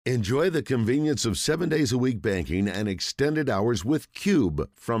Enjoy the convenience of 7 days a week banking and extended hours with Cube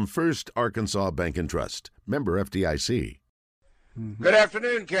from First Arkansas Bank and Trust. Member FDIC. Good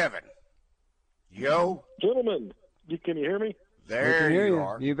afternoon, Kevin. Yo. Gentlemen, can you hear me? There you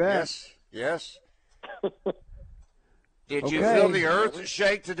are. You bet. Yes. Did you feel the earth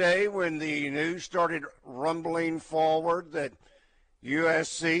shake today when the news started rumbling forward that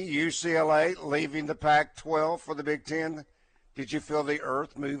USC, UCLA leaving the Pac-12 for the Big Ten? Did you feel the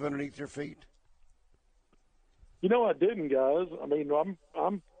earth move underneath your feet? You know, I didn't, guys. I mean,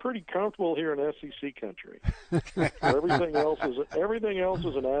 I'm pretty comfortable here in SEC country. everything else is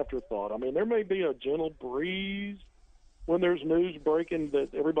an afterthought. I mean, there may be a gentle breeze when there's news breaking that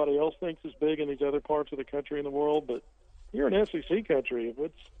everybody else thinks is big in these other parts of the country and the world, but here in SEC country, if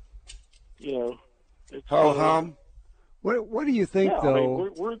it's ho hum. What do you think, though? I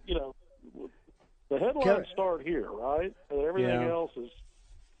mean, we're the headlines start here, right? And everything else is,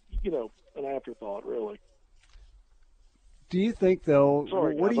 an afterthought, really. Do you think, though?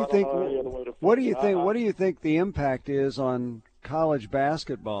 Sorry, what do you think? What do you think the impact is on college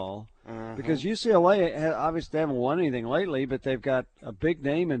basketball? Because UCLA obviously haven't won anything lately, but they've got a big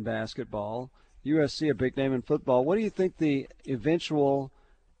name in basketball. USC a big name in football. What do you think the eventual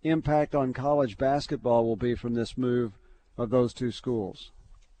impact on college basketball will be from this move of those two schools?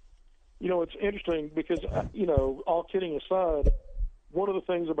 It's interesting because, all kidding aside, one of the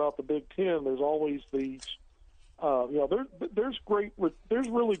things about the Big Ten, there's always these, there's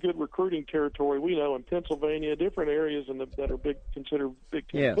really good recruiting territory. We know in Pennsylvania, different areas that are considered Big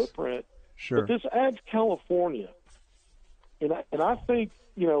Ten footprint. Sure. But this adds California, and I think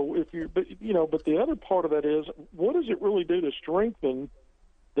but the other part of that is, what does it really do to strengthen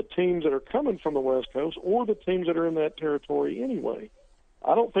the teams that are coming from the West Coast or the teams that are in that territory anyway?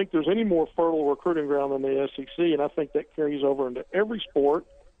 I don't think there's any more fertile recruiting ground than the SEC, and I think that carries over into every sport,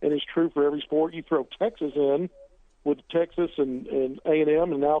 and is true for every sport. You throw Texas in with Texas and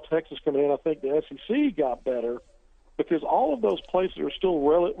A&M, and now Texas coming in. I think the SEC got better because all of those places are still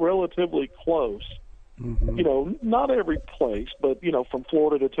relatively close. Mm-hmm. Not every place, but, from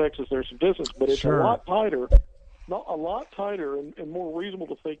Florida to Texas, there's some distance, but it's a lot tighter. Not a lot tighter and more reasonable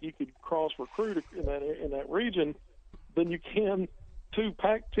to think you could cross-recruit in that region than you can two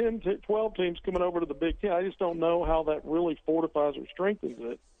Pac-10 to 12 teams coming over to the Big Ten. I just don't know how that really fortifies or strengthens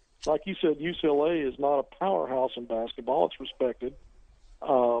it. Like you said, UCLA is not a powerhouse in basketball. It's respected.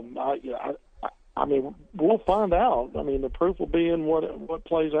 I mean, we'll find out. I mean, the proof will be in what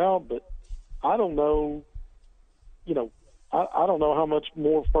plays out, but I don't know. I don't know how much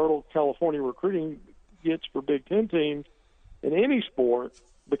more fertile California recruiting gets for Big Ten teams in any sport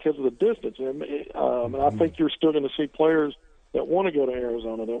because of the distance. And I think you're still going to see players that want to go to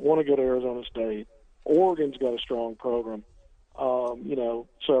Arizona, that want to go to Arizona State. Oregon's got a strong program.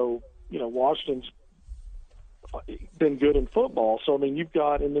 Washington's been good in football. So, I mean, you've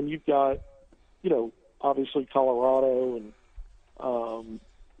got, obviously Colorado and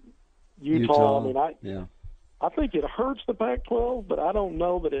Utah. I mean, I think it hurts the Pac-12, but I don't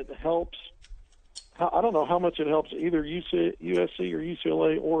know that it helps. I don't know how much it helps either USC or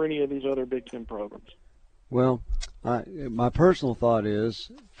UCLA or any of these other Big Ten programs. Well, my personal thought is,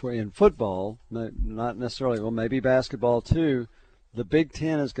 in football, not necessarily, well, maybe basketball too, the Big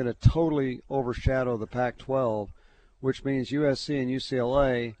Ten is going to totally overshadow the Pac-12, which means USC and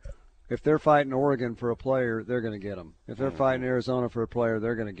UCLA, if they're fighting Oregon for a player, they're going to get them. If they're fighting Arizona for a player,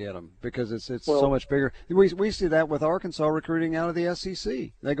 they're going to get them because it's so much bigger. We see that with Arkansas recruiting out of the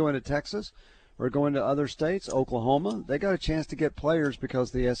SEC. They go into Texas or go into other states, Oklahoma. They got a chance to get players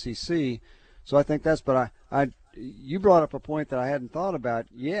because of the SEC. So I think that's. But you brought up a point that I hadn't thought about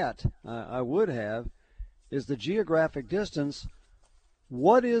yet. I would have, is the geographic distance.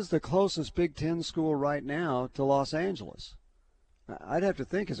 What is the closest Big Ten school right now to Los Angeles? I'd have to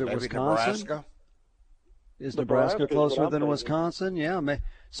think. Is it maybe Wisconsin? Nebraska? Is Nebraska closer than Wisconsin? Yeah.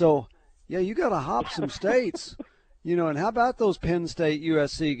 So, you got to hop some states, and how about those Penn State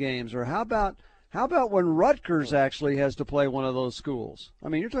USC games? Or how about when Rutgers actually has to play one of those schools? I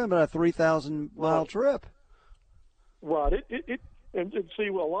mean, you're talking about a 3,000-mile trip. Right. And see,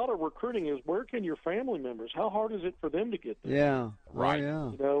 a lot of recruiting is where can your family members? How hard is it for them to get there? Yeah, right.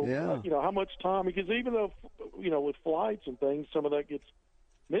 How much time? Because even though, with flights and things, some of that gets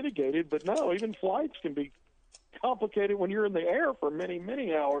mitigated. But no, even flights can be complicated when you're in the air for many,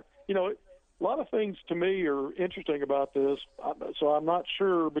 many hours. A lot of things to me are interesting about this. So I'm not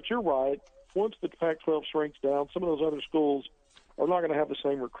sure, but you're right. Once the Pac-12 shrinks down, some of those other schools are not going to have the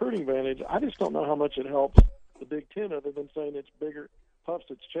same recruiting advantage. I just don't know how much it helps the Big Ten, other than saying it's bigger, puffs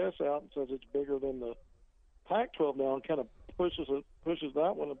its chest out and says it's bigger than the Pac-12 now, and kind of pushes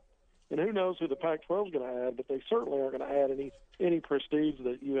that one. And who knows who the Pac-12 is going to add, but they certainly aren't going to add any prestige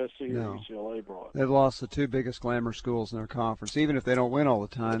that USC or UCLA brought. They've lost the two biggest glamour schools in their conference. Even if they don't win all the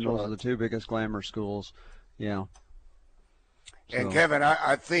time, That's those right. are the two biggest glamour schools. Yeah. And So. Kevin,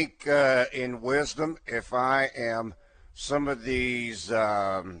 I think in wisdom, if I am some of these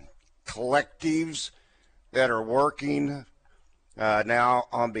collectives that are working now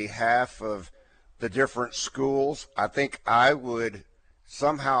on behalf of the different schools, I think I would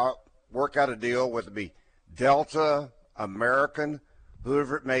somehow work out a deal with the Delta, American,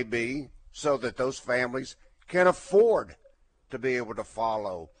 whoever it may be, so that those families can afford to be able to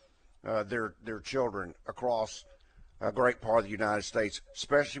follow their children across a great part of the United States,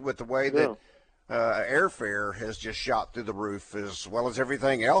 especially with the way that airfare has just shot through the roof, as well as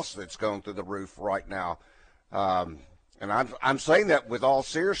everything else that's going through the roof right now. And I'm saying that with all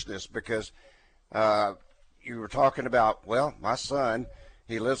seriousness because you were talking about, well, my son,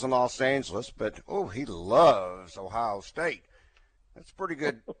 he lives in Los Angeles, but, he loves Ohio State. That's a pretty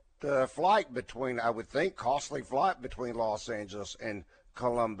good flight between, I would think, costly flight between Los Angeles and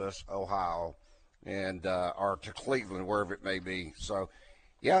Columbus, Ohio, and or to Cleveland, wherever it may be. So,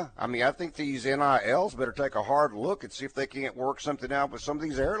 yeah, I mean, I think these NILs better take a hard look and see if they can't work something out with some of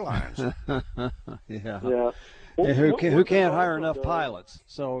these airlines. Yeah. Well, who can't hire also enough does- pilots?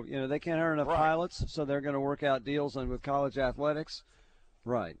 So, they can't hire enough Right. pilots, so they're going to work out deals with college athletics.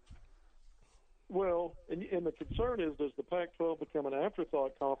 Right. Well, and the concern is, does the Pac-12 become an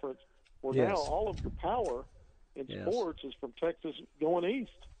afterthought conference where Yes. now all of the power in Yes. sports is from Texas going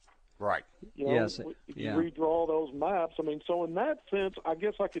east? Right. You know, Yes, if yeah. you redraw those maps, I mean, so in that sense, I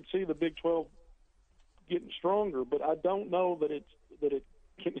guess I could see the Big 12 getting stronger, but I don't know that it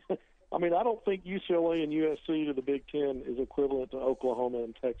can. I mean, I don't think UCLA and USC to the Big Ten is equivalent to Oklahoma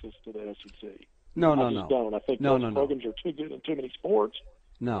and Texas to the SEC. No. I just don't. I think those programs are too good in too many sports.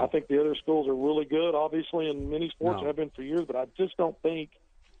 No. I think the other schools are really good, obviously, in many sports have been for years, but I just don't think,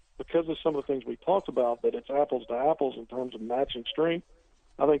 because of some of the things we talked about, that it's apples to apples in terms of matching strength.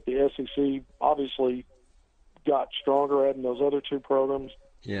 I think the SEC obviously got stronger adding those other two programs.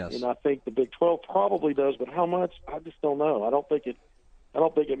 Yes. And I think the Big 12 probably does, but how much? I just don't know. I don't think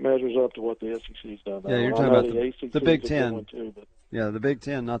it measures up to what the SEC's done. Yeah, you're I talking know about the ACC Big is a good Ten. one too, but Yeah, the Big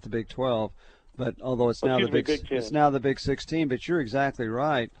 10, not the Big 12. But although it's now Excuse me, Big 10. it's now the Big 16. But you're exactly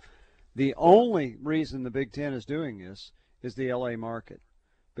right. The only reason the Big 10 is doing this is the LA market,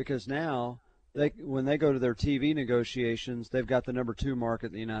 because now when they go to their TV negotiations, they've got the number 2 market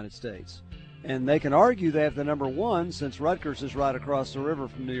in the United States, and they can argue they have the number 1 since Rutgers is right across the river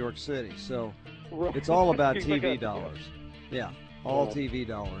from New York City. So it's all about TV dollars. Yeah, all TV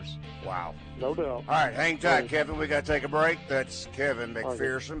dollars. Wow. no doubt. All right, hang tight, Kevin. We got to take a break. That's Kevin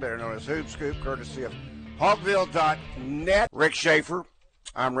McPherson, better known as Hoopscoop, courtesy of Hogville.net. Rick Schaefer.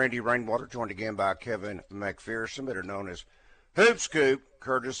 I'm Randy Rainwater, joined again by Kevin McPherson, better known as Hoopscoop,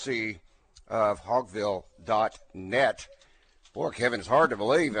 courtesy of Hogville.net. Boy, Kevin, it's hard to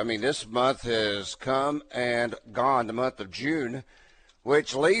believe. I mean, this month has come and gone, the month of June,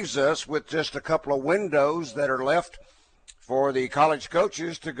 which leaves us with just a couple of windows that are left for the college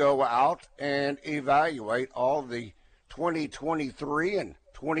coaches to go out and evaluate all the 2023 and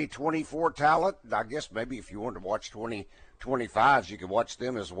 2024 talent. I guess maybe if you wanted to watch 2025s, you could watch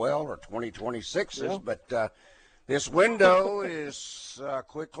them as well, or 2026s. Yeah. But this window is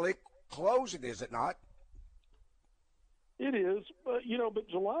quickly closing, is it not? It is, but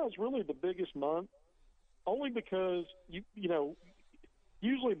July is really the biggest month, only because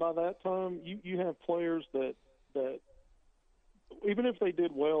usually by that time you have players that even if they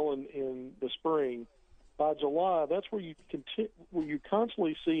did well in the spring, by July that's where you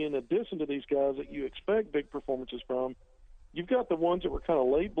constantly see, in addition to these guys that you expect big performances from, you've got the ones that were kind of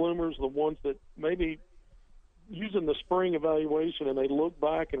late bloomers, the ones that maybe using the spring evaluation and they look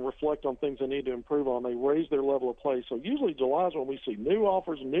back and reflect on things they need to improve on, they raise their level of play. So usually July is when we see new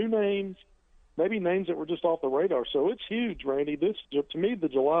offers, new names, maybe names that were just off the radar. So it's huge, Randy. To me, the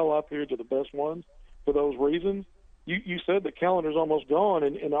July live periods are the best ones for those reasons. You said the calendar's almost gone,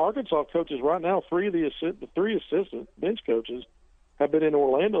 and Arkansas coaches right now, the three assistant bench coaches have been in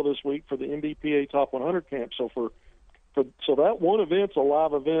Orlando this week for the NBPA Top 100 camp. So so that one event's a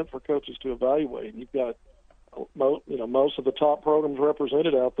live event for coaches to evaluate. And you've got most of the top programs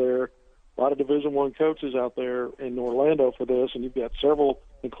represented out there, a lot of Division I coaches out there in Orlando for this, and you've got several,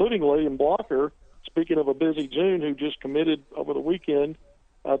 including William Blocker, speaking of a busy June, who just committed over the weekend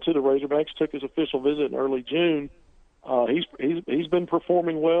to the Razorbacks, took his official visit in early June. He's been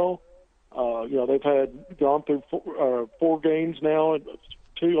performing well. They've gone through 4 games now,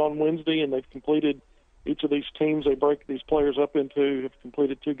 2 on Wednesday, and they've completed each of these teams they break these players up into have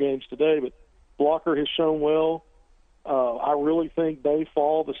completed 2 games today. But blocker has shown well. I really think Bay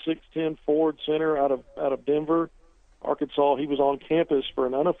Fall, the 6'10" forward center out of Denver, Arkansas, he was on campus for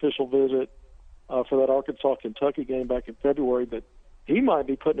an unofficial visit for that Arkansas-Kentucky game back in February, but he might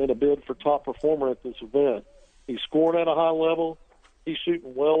be putting in a bid for top performer at this event. He's scoring at a high level. He's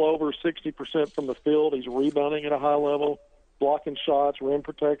shooting well over 60% from the field. He's rebounding at a high level, blocking shots, rim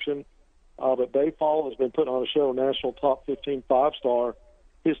protection. But Bay Fall has been putting on a show, national top 15 5-star.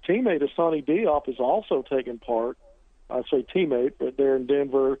 His teammate, Asani Diop, has also taken part. I say teammate, but they're in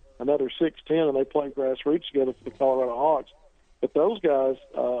Denver, another 6'10", and they play grassroots together for the Colorado Hawks. But those guys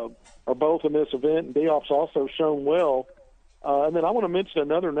are both in this event, and Diop's also shown well. And then I want to mention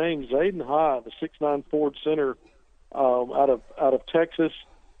another name, Zayden High, the 6'9" forward center out of Texas.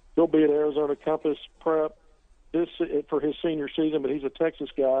 He'll be at Arizona Compass Prep for his senior season, but he's a Texas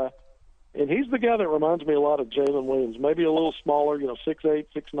guy. And he's the guy that reminds me a lot of Jalen Williams, maybe a little smaller, 6'8",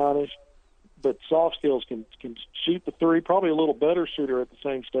 6'9"-ish, but soft skills, can shoot the three, probably a little better shooter at the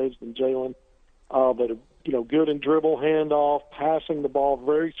same stage than Jalen, but good in dribble, handoff, passing the ball,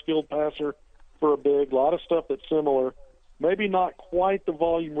 very skilled passer for a big, a lot of stuff that's similar. Maybe not quite the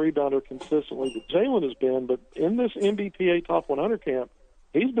volume rebounder consistently that Jalen has been, but in this NBPA Top 100 camp,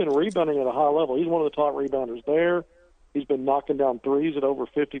 he's been rebounding at a high level. He's one of the top rebounders there. He's been knocking down threes at over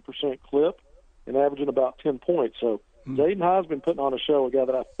 50% clip and averaging about 10 points. So Zayden High's been putting on a show, a guy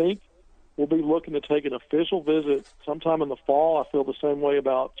that I think will be looking to take an official visit sometime in the fall. I feel the same way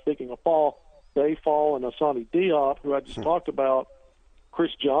about, speaking of fall, Bay Fall and Asani Diop, who I just talked about.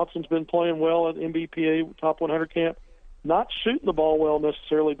 Chris Johnson's been playing well at NBPA Top 100 camp. Not shooting the ball well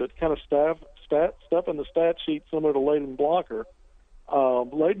necessarily, but kind of stuff in the stat sheet similar to Layden Blocker.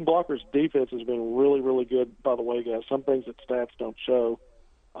 Layden Blocker's defense has been really, really good, by the way, guys. Some things that stats don't show.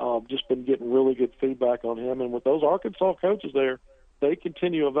 Just been getting really good feedback on him. And with those Arkansas coaches there, they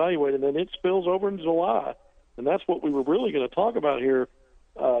continue evaluating, and then it spills over in July. And that's what we were really going to talk about here.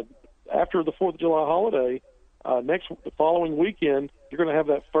 After the 4th of July holiday, the following weekend, you're going to have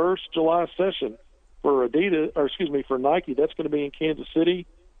that first July session for for Nike. That's going to be in Kansas City.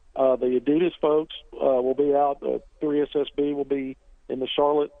 The Adidas folks will be out. 3SSB will be in the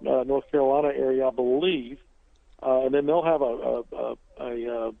Charlotte, North Carolina area, I believe. And then they'll have a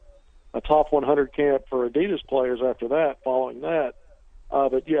top 100 camp for Adidas players after that, following that.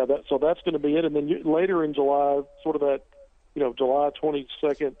 But yeah, so that's going to be it. And then later in July, sort of that, July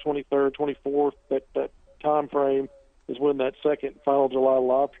 22nd, 23rd, 24th, that time frame is when that second final July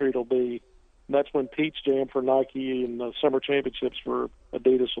live period will be. And that's when Peach Jam for Nike and the Summer Championships for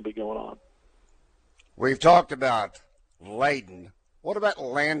Adidas will be going on. We've talked about Layden. What about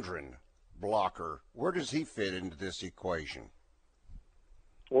Landron Blocker? Where does he fit into this equation?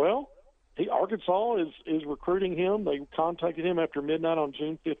 Well, Arkansas is recruiting him. They contacted him after midnight on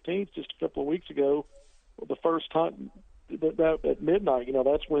June 15th, just a couple of weeks ago. The first time that at midnight,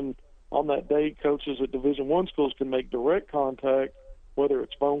 that's when on that day coaches at Division I schools can make direct contact, whether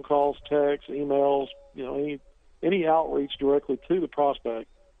it's phone calls, texts, emails, any outreach directly to the prospect.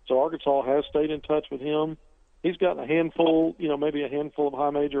 So Arkansas has stayed in touch with him. He's gotten a handful, maybe a handful of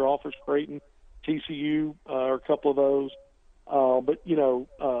high major offers, Creighton, TCU, or a couple of those. But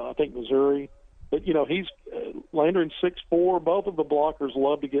I think Missouri. But, he's Landron's 6'4". Both of the blockers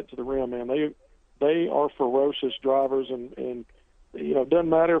love to get to the rim, man. They are ferocious drivers, and it doesn't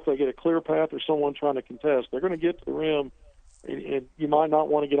matter if they get a clear path or someone trying to contest. They're going to get to the rim, and you might not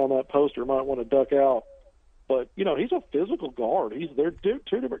want to get on that post or might want to duck out. But, he's a physical guard. They're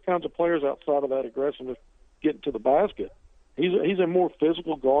two different kinds of players outside of that aggressiveness getting to the basket. He's a more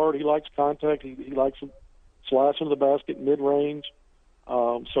physical guard. He likes contact. He likes to slash into the basket mid-range.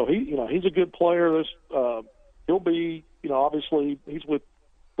 So he's a good player. He'll be, obviously he's with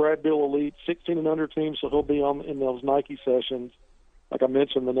Brad Bill Elite 16 and under team, so he'll be in those Nike sessions. Like I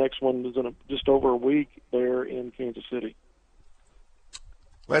mentioned, the next one is in just over a week there in Kansas City.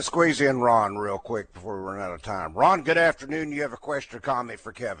 Let's squeeze in Ron real quick before we run out of time. Ron, good afternoon. You have a question or comment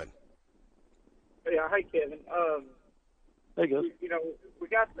for Kevin? Yeah, hi Kevin. Hey guys.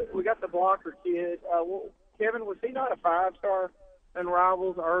 We got the blocker kid. Kevin, was he not a 5-star in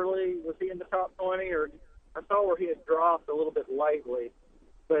Rivals early? Was he in the top 20, or I saw where he had dropped a little bit lately,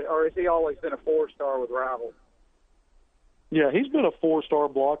 or has he always been a 4-star with Rivals? Yeah, he's been a 4-star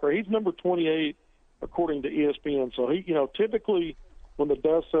blocker. He's number 28 according to ESPN. So he, typically when the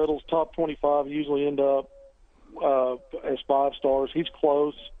dust settles, top 25 usually end up as 5 stars. He's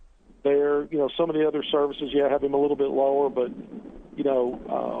close there. Some of the other services, have him a little bit lower, but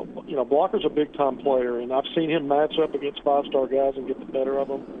Blocker's a big-time player, and I've seen him match up against 5-star guys and get the better of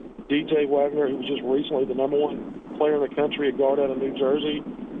them. DJ Wagner, who was just recently the number one player in the country at guard out of New Jersey.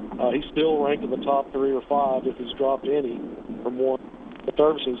 He's still ranked in the top 3 or 5 if he's dropped any from one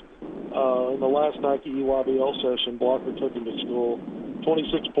services. In the last Nike EYBL session, Blocker took him to school.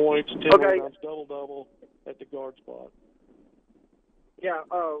 26 points, 10 rebounds, double-double at the guard spot. Yeah,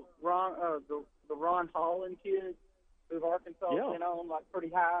 Ron, the Ron Holland kid, who Arkansas went on like pretty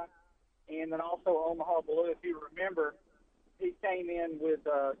high, and then also Omaha Blue. If you remember, he came in with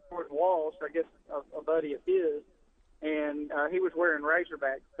Jordan Walsh, I guess a buddy of his, and he was wearing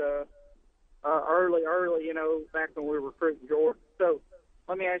Razorback stuff early, back when we were recruiting Jordan. So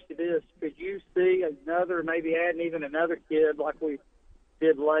let me ask you this: could you see another, maybe adding even another kid like we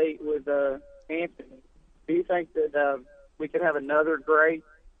did late with Anthony? Do you think that we could have another great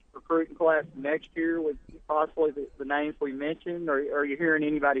recruiting class next year with possibly the names we mentioned, or are you hearing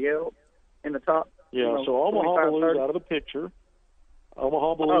anybody else in the top? Yeah, so Omaha Blue's out of the picture.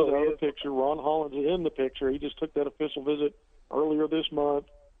 Omaha Blue's out of the picture. Ron Holland's in the picture. He just took that official visit earlier this month.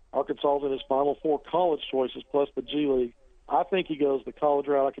 Arkansas's in his final 4 college choices plus the G League. I think he goes the college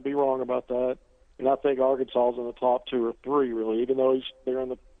route. I could be wrong about that. And I think Arkansas's in the top 2 or 3, really, even though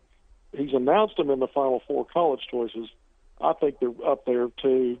he's announced them in the final 4 college choices. I think they're up there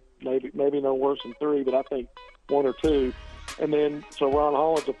too, maybe no worse than 3, but I think 1 or 2. And then, so Ron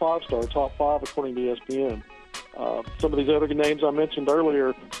Holland's a 5-star, top 5 according to ESPN. Some of these other names I mentioned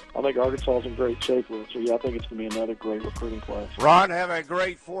earlier, I think Arkansas's in great shape with. So, yeah, I think it's going to be another great recruiting class. Ron, have a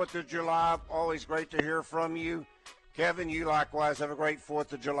great 4th of July. Always great to hear from you. Kevin, you likewise have a great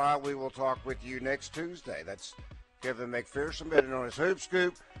 4th of July. We will talk with you next Tuesday. That's Kevin McPherson, better known as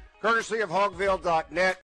Hoopscoop, courtesy of Hogville.net.